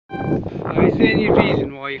Is there any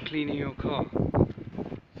reason why you're cleaning your car?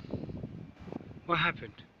 What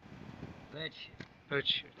happened? Bird shit. Bird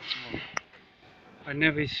shit. Oh. I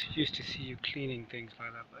never used to see you cleaning things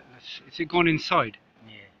like that. But is it gone inside?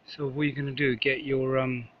 Yeah. So what are you gonna do? Get your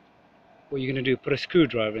what are you gonna do? Put a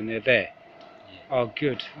screwdriver in there? There. Yeah. Oh,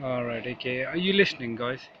 good. All right. Okay. Are you listening,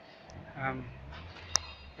 guys?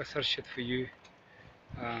 That's our shit for you.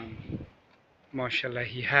 Mashallah,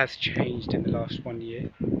 he has changed in the last 1 year.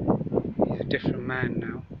 He's a different man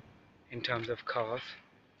now in terms of cars,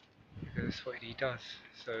 because that's what he does.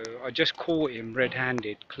 So I just caught him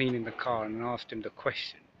red-handed cleaning the car and asked him the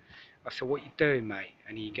question. I said, "What you doing, mate?"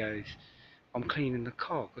 And he goes, "I'm cleaning the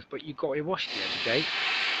car." I goes, "But you got it washed the other day."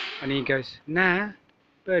 And he goes, "Nah,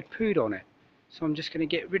 bird pooed on it, so I'm just going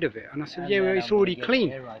to get rid of it." And I said, "Yeah, well, it's already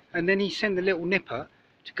clean." And then he sent the little nipper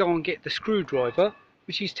to go and get the screwdriver,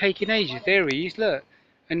 which is taking ages. There he is, look.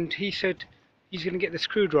 And he said he's going to get the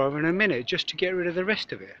screwdriver in a minute just to get rid of the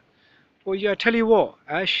rest of it. Well, yeah, I tell you what,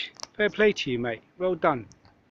 Ash, fair play to you, mate. Well done.